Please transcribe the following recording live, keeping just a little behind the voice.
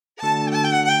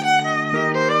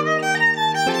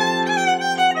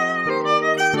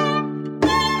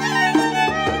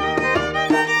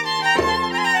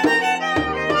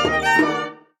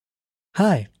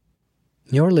Hi,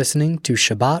 you're listening to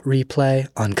Shabbat Replay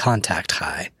on Contact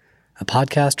Chai, a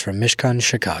podcast from Mishkan,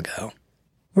 Chicago.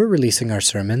 We're releasing our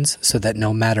sermons so that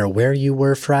no matter where you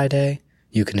were Friday,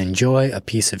 you can enjoy a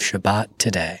piece of Shabbat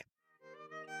today.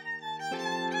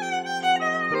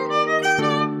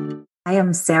 I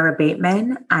am Sarah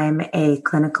Bateman. I'm a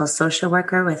clinical social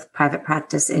worker with private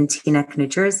practice in Teaneck, New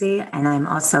Jersey, and I'm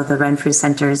also the Renfrew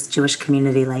Center's Jewish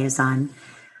Community Liaison,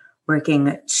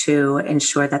 working to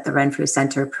ensure that the Renfrew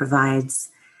Center provides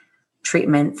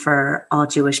treatment for all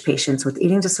Jewish patients with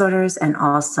eating disorders and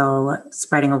also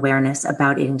spreading awareness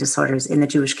about eating disorders in the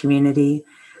Jewish community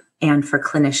and for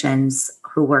clinicians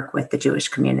who work with the Jewish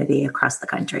community across the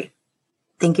country.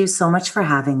 Thank you so much for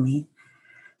having me.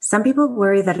 Some people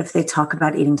worry that if they talk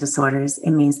about eating disorders,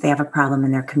 it means they have a problem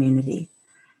in their community.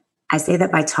 I say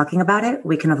that by talking about it,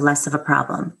 we can have less of a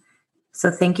problem. So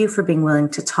thank you for being willing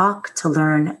to talk, to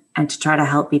learn, and to try to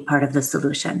help be part of the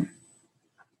solution.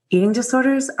 Eating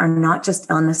disorders are not just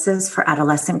illnesses for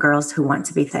adolescent girls who want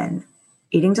to be thin.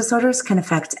 Eating disorders can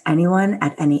affect anyone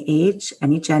at any age,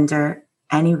 any gender,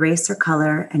 any race or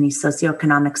color, any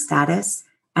socioeconomic status,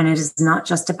 and it is not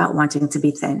just about wanting to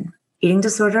be thin. Eating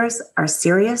disorders are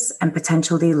serious and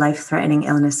potentially life-threatening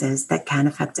illnesses that can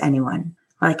affect anyone.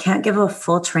 While I can't give a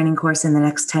full training course in the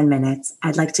next 10 minutes,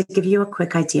 I'd like to give you a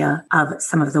quick idea of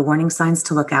some of the warning signs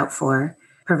to look out for,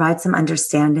 provide some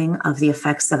understanding of the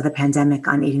effects of the pandemic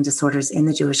on eating disorders in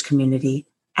the Jewish community,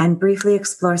 and briefly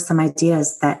explore some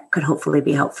ideas that could hopefully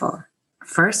be helpful.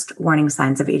 First, warning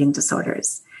signs of eating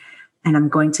disorders. And I'm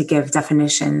going to give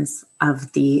definitions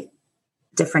of the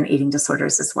different eating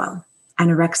disorders as well.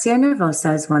 Anorexia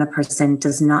nervosa is when a person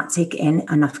does not take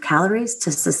in enough calories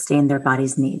to sustain their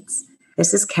body's needs.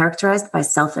 This is characterized by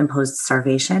self-imposed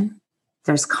starvation.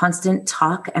 There's constant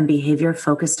talk and behavior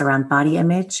focused around body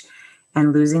image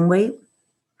and losing weight,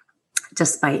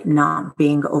 despite not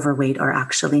being overweight or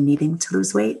actually needing to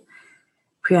lose weight.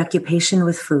 Preoccupation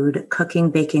with food,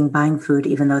 cooking, baking, buying food,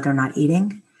 even though they're not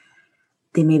eating.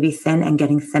 They may be thin and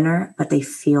getting thinner, but they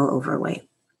feel overweight.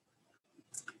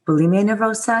 Bulimia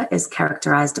nervosa is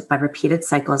characterized by repeated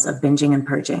cycles of binging and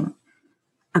purging.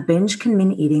 A binge can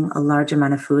mean eating a large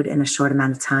amount of food in a short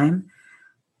amount of time,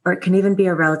 or it can even be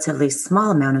a relatively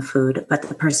small amount of food, but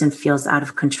the person feels out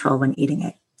of control when eating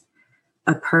it.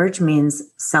 A purge means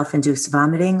self-induced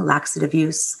vomiting, laxative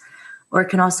use, or it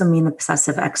can also mean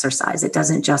obsessive exercise. It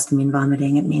doesn't just mean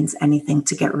vomiting, it means anything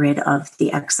to get rid of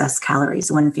the excess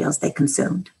calories one feels they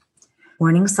consumed.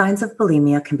 Warning signs of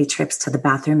bulimia can be trips to the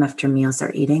bathroom after meals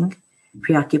or eating,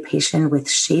 preoccupation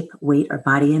with shape, weight, or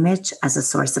body image as a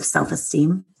source of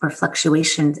self-esteem, or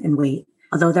fluctuations in weight,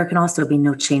 although there can also be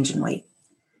no change in weight.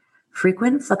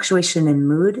 Frequent fluctuation in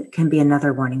mood can be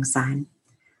another warning sign.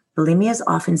 Bulimia is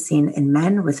often seen in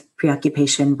men with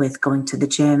preoccupation with going to the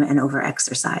gym and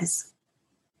overexercise.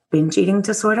 Binge eating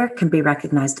disorder can be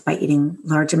recognized by eating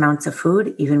large amounts of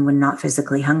food, even when not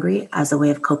physically hungry, as a way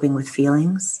of coping with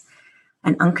feelings.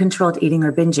 And uncontrolled eating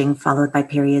or binging followed by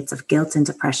periods of guilt and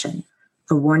depression.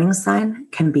 A warning sign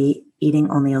can be eating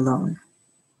only alone.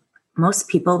 Most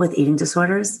people with eating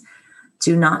disorders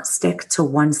do not stick to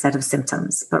one set of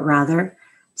symptoms, but rather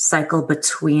cycle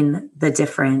between the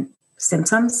different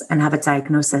symptoms and have a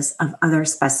diagnosis of other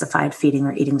specified feeding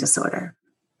or eating disorder.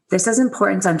 This is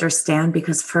important to understand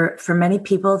because for many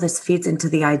people, this feeds into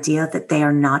the idea that they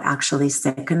are not actually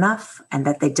sick enough and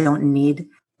that they don't need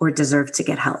or deserve to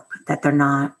get help, that they're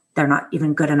not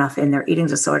even good enough in their eating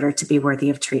disorder to be worthy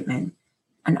of treatment.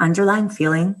 An underlying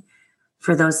feeling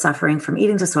for those suffering from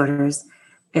eating disorders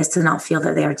is to not feel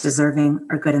that they are deserving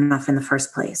or good enough in the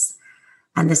first place.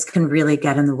 And this can really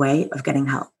get in the way of getting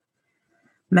help.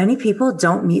 Many people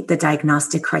don't meet the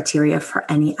diagnostic criteria for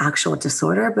any actual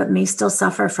disorder, but may still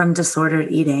suffer from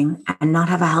disordered eating and not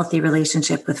have a healthy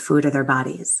relationship with food or their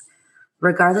bodies.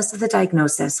 Regardless of the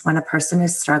diagnosis, when a person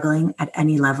is struggling at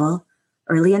any level,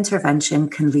 early intervention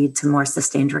can lead to more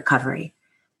sustained recovery.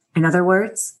 In other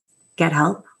words, get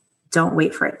help. Don't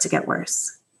wait for it to get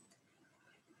worse.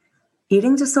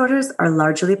 Eating disorders are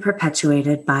largely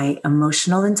perpetuated by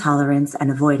emotional intolerance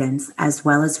and avoidance, as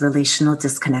well as relational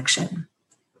disconnection.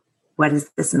 What does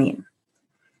this mean?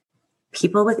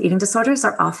 People with eating disorders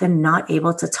are often not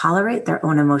able to tolerate their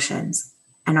own emotions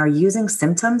and are using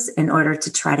symptoms in order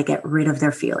to try to get rid of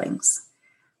their feelings.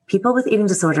 People with eating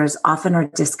disorders often are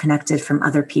disconnected from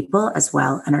other people as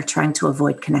well and are trying to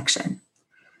avoid connection.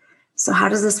 So how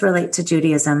does this relate to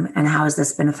Judaism and how has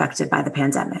this been affected by the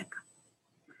pandemic?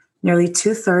 Nearly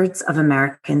 2/3 of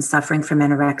Americans suffering from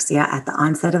anorexia at the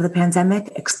onset of the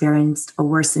pandemic experienced a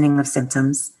worsening of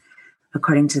symptoms,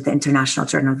 according to the International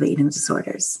Journal of Eating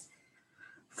Disorders.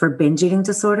 For binge eating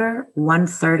disorder,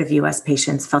 1/3 of US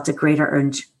patients felt a greater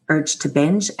urge to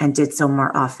binge and did so more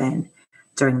often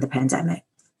during the pandemic.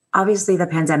 Obviously, the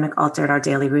pandemic altered our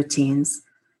daily routines.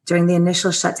 During the initial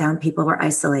shutdown, people were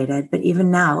isolated, but even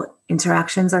now,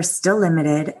 interactions are still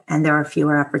limited and there are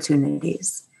fewer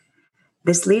opportunities.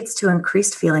 This leads to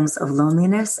increased feelings of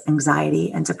loneliness,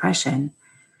 anxiety, and depression,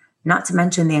 not to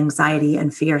mention the anxiety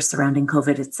and fear surrounding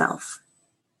COVID itself.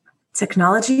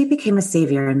 Technology became a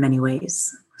savior in many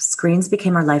ways. Screens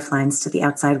became our lifelines to the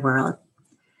outside world.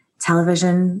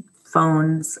 Television,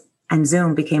 phones, and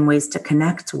Zoom became ways to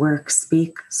connect, work,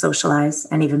 speak, socialize,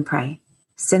 and even pray.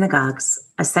 Synagogues,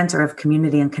 a center of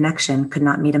community and connection, could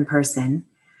not meet in person,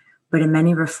 but in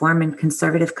many Reform and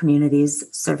conservative communities,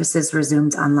 services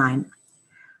resumed online.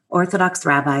 Orthodox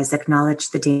rabbis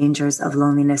acknowledged the dangers of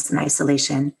loneliness and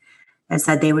isolation and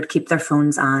said they would keep their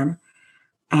phones on,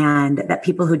 and that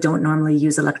people who don't normally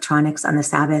use electronics on the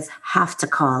Sabbath have to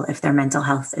call if their mental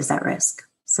health is at risk.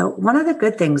 So one of the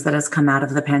good things that has come out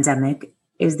of the pandemic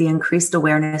is the increased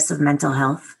awareness of mental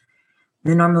health,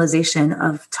 the normalization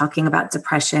of talking about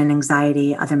depression,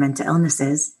 anxiety, other mental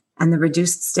illnesses, and the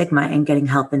reduced stigma in getting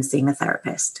help and seeing a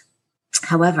therapist.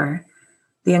 However,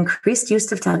 the increased use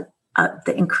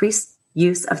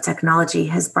of technology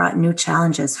has brought new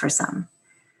challenges for some.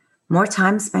 More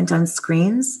time spent on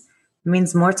screens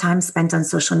means more time spent on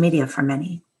social media for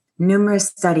many. Numerous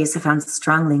studies have found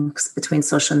strong links between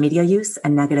social media use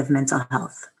and negative mental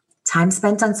health. Time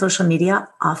spent on social media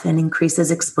often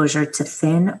increases exposure to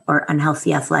thin or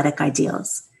unhealthy athletic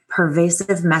ideals.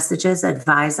 Pervasive messages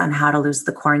advise on how to lose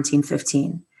the quarantine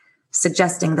 15,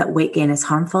 suggesting that weight gain is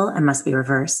harmful and must be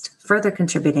reversed, further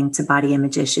contributing to body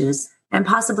image issues and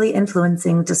possibly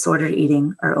influencing disordered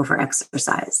eating or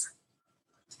overexercise.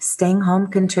 Staying home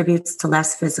contributes to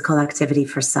less physical activity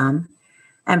for some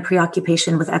and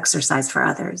preoccupation with exercise for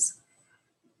others.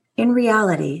 In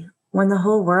reality, when the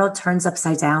whole world turns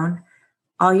upside down,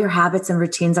 all your habits and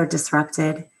routines are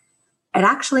disrupted, it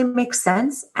actually makes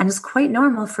sense and is quite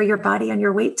normal for your body and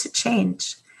your weight to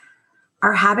change.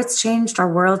 Our habits changed,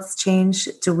 our worlds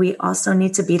changed. Do we also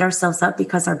need to beat ourselves up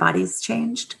because our bodies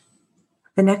changed?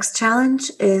 The next challenge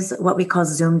is what we call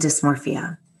Zoom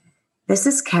dysmorphia. This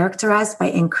is characterized by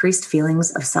increased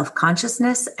feelings of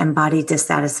self-consciousness and body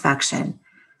dissatisfaction,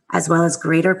 as well as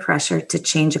greater pressure to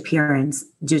change appearance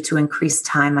due to increased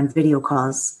time on video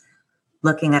calls,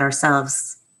 looking at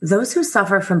ourselves. Those who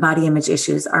suffer from body image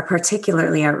issues are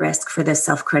particularly at risk for this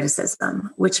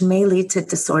self-criticism, which may lead to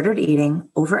disordered eating,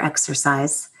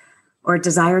 overexercise, or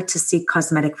desire to seek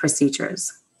cosmetic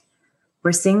procedures.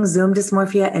 We're seeing Zoom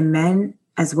dysmorphia in men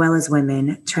as well as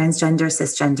women, transgender,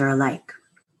 cisgender alike.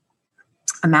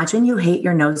 Imagine you hate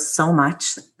your nose so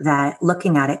much that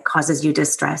looking at it causes you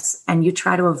distress and you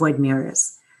try to avoid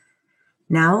mirrors.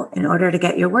 Now, in order to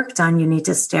get your work done, you need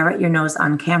to stare at your nose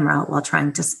on camera while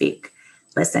trying to speak,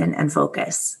 listen, and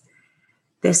focus.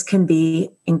 This can be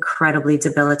incredibly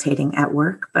debilitating at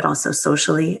work, but also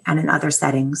socially and in other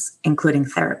settings, including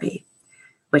therapy,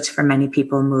 which for many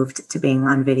people moved to being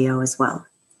on video as well.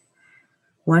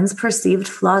 One's perceived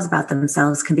flaws about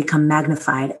themselves can become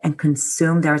magnified and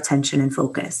consume their attention and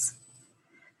focus.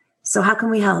 So how can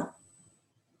we help?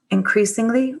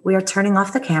 Increasingly, we are turning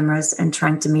off the cameras and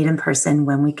trying to meet in person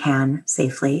when we can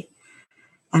safely.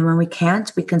 And when we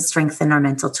can't, we can strengthen our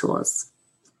mental tools.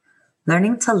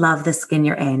 Learning to love the skin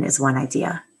you're in is one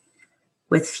idea.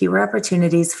 With fewer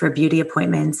opportunities for beauty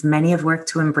appointments, many have worked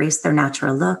to embrace their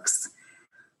natural looks.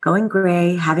 Going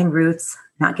gray, having roots,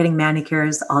 not getting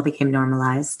manicures all became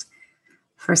normalized.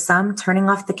 For some, turning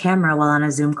off the camera while on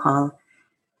a Zoom call,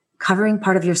 covering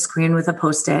part of your screen with a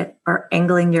Post-it, or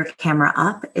angling your camera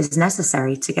up is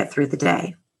necessary to get through the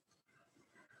day.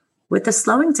 With the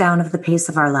slowing down of the pace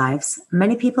of our lives,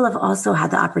 many people have also had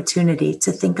the opportunity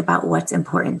to think about what's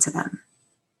important to them.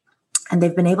 And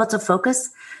they've been able to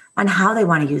focus on how they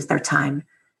want to use their time,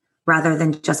 rather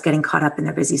than just getting caught up in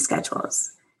their busy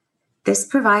schedules. This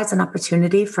provides an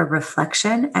opportunity for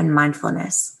reflection and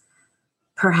mindfulness,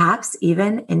 perhaps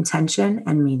even intention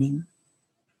and meaning.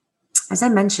 As I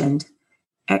mentioned,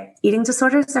 eating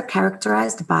disorders are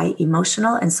characterized by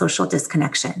emotional and social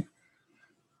disconnection.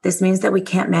 This means that we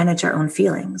can't manage our own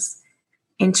feelings.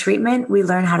 In treatment, we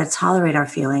learn how to tolerate our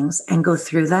feelings and go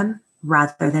through them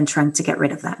rather than trying to get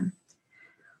rid of them.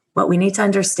 What we need to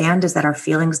understand is that our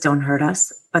feelings don't hurt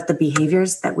us, but the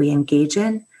behaviors that we engage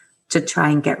in to try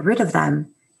and get rid of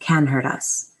them can hurt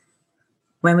us.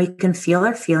 When we can feel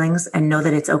our feelings and know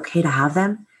that it's okay to have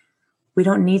them, we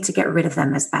don't need to get rid of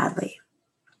them as badly.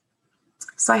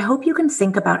 So I hope you can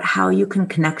think about how you can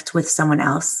connect with someone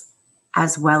else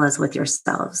as well as with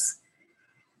yourselves.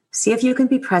 See if you can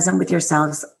be present with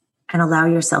yourselves and allow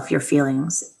yourself your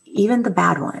feelings, even the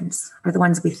bad ones, or the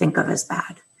ones we think of as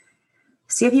bad.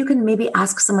 See if you can maybe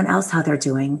ask someone else how they're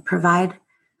doing. Provide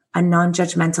a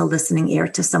non-judgmental listening ear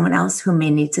to someone else who may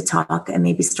need to talk and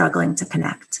may be struggling to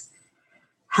connect.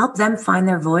 Help them find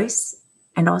their voice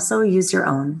and also use your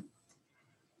own.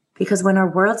 Because when our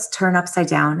worlds turn upside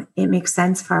down, it makes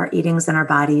sense for our eatings and our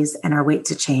bodies and our weight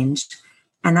to change.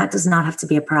 And that does not have to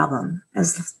be a problem.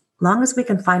 As long as we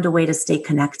can find a way to stay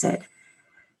connected,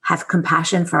 have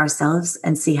compassion for ourselves,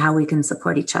 and see how we can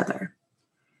support each other.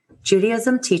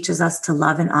 Judaism teaches us to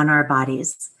love and honor our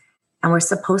bodies, and we're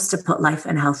supposed to put life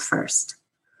and health first.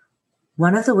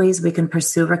 One of the ways we can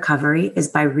pursue recovery is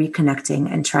by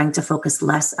reconnecting and trying to focus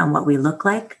less on what we look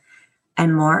like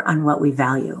and more on what we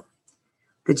value.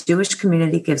 The Jewish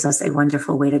community gives us a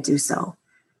wonderful way to do so.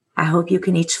 I hope you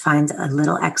can each find a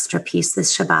little extra piece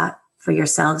this Shabbat for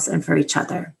yourselves and for each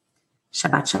other.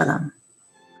 Shabbat Shalom.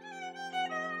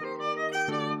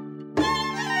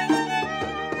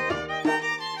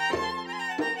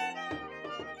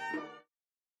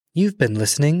 You've been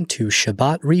listening to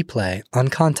Shabbat Replay on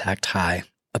Contact High,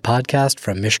 a podcast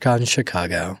from Mishkan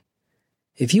Chicago.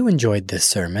 If you enjoyed this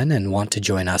sermon and want to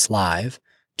join us live,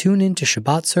 tune in to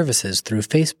Shabbat services through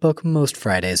Facebook most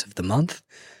Fridays of the month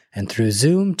and through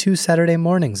Zoom 2 Saturday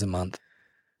mornings a month.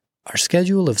 Our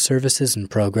schedule of services and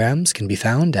programs can be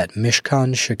found at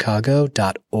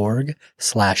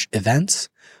mishkanchicago.org/events,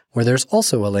 where there's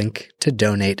also a link to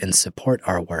donate and support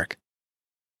our work.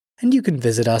 And you can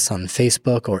visit us on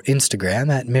Facebook or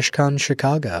Instagram at Mishkan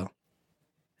Chicago.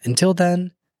 Until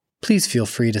then, please feel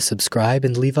free to subscribe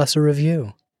and leave us a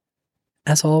review.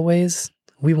 As always,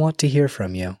 we want to hear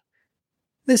from you.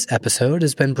 This episode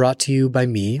has been brought to you by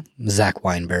me, Zach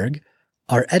Weinberg,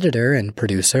 our editor and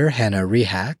producer, Hannah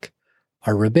Rehak,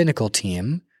 our rabbinical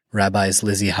team, Rabbis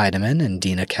Lizzie Heidemann and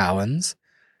Dina Cowens,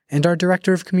 and our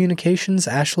director of communications,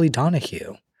 Ashley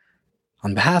Donahue.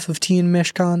 On behalf of Teen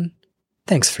Mishkan,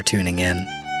 thanks for tuning in.